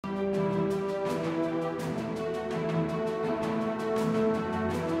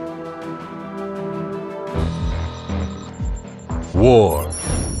War.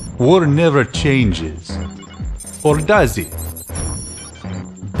 War never changes. Or does it?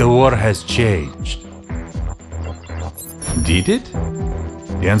 The war has changed. Did it?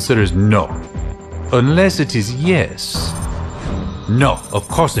 The answer is no. Unless it is yes. No, of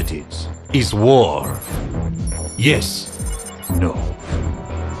course it is. Is war. Yes. No.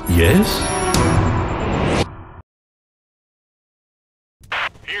 Yes?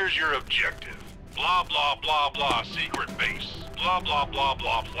 Here's your objective. Blah, blah, blah, blah, secret base. Blah, blah, blah,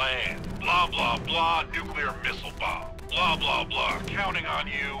 blah, plan. Blah, blah, blah, nuclear missile bomb. Blah, blah, blah, counting on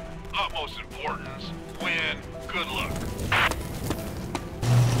you. Utmost importance. Win. Good luck.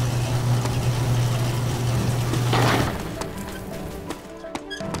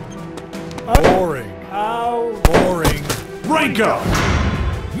 Boring. How boring. Rank up!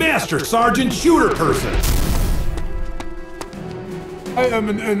 Master Sergeant Shooter Person! I am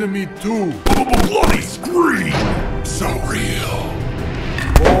an enemy too. Bloody scream! So real.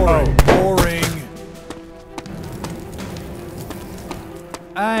 Boring. Boring.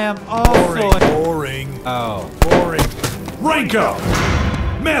 I am also Boring. Oh. Boring. Rank up!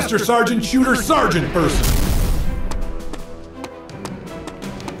 Master Sergeant Shooter Sergeant Person!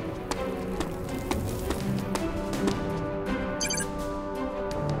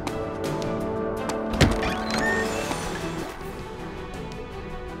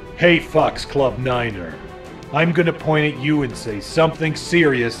 Hey Fox Club Niner, I'm gonna point at you and say something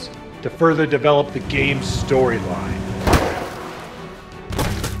serious to further develop the game's storyline.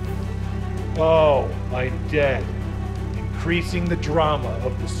 Oh, I'm dead. Increasing the drama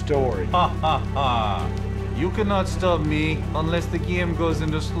of the story. Ha ha ha. You cannot stop me unless the game goes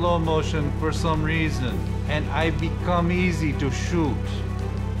into slow motion for some reason, and I become easy to shoot.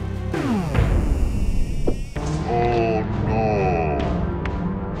 Oh no.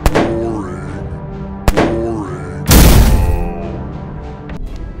 Boring. Boring.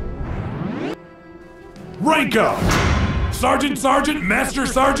 Rank up! Sergeant, Master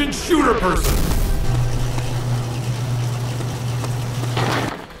Sergeant Shooter Person!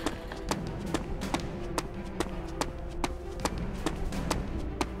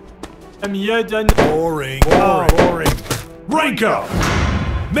 I'm yet boring. Boring. Rank up!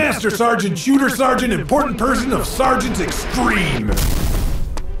 Master Sergeant Shooter Sergeant Important Person of Sergeant's Extreme!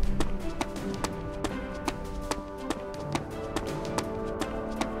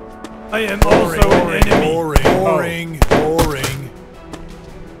 I am also an enemy. Boring. Boring.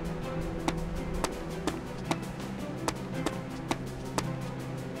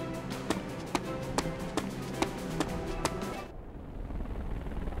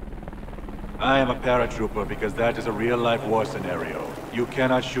 I am a paratrooper because that is a real-life war scenario. You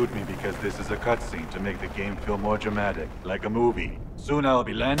cannot shoot me because this is a cutscene to make the game feel more dramatic, like a movie. Soon I will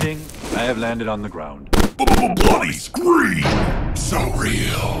be landing. I have landed on the ground. Bloody scream! So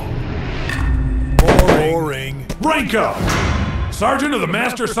real. Boring. Rank up! Sergeant of the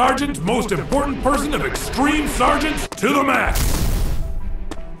Master Sergeants, most important person of Extreme Sergeants to the max!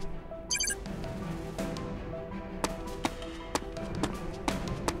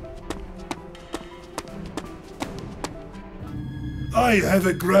 I have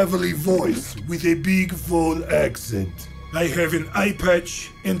a gravelly voice with a big full accent. I have an eye patch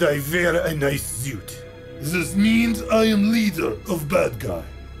and I wear a nice suit. This means I am leader of bad guy.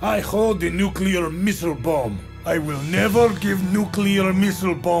 I hold a nuclear missile bomb. I will never give nuclear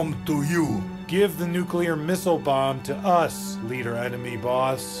missile bomb to you. Give the nuclear missile bomb to us, leader enemy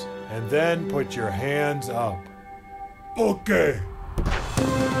boss, and then put your hands up. Okay.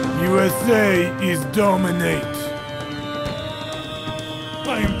 USA is dominate.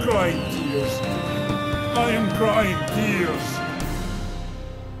 I am crying tears. I am crying tears.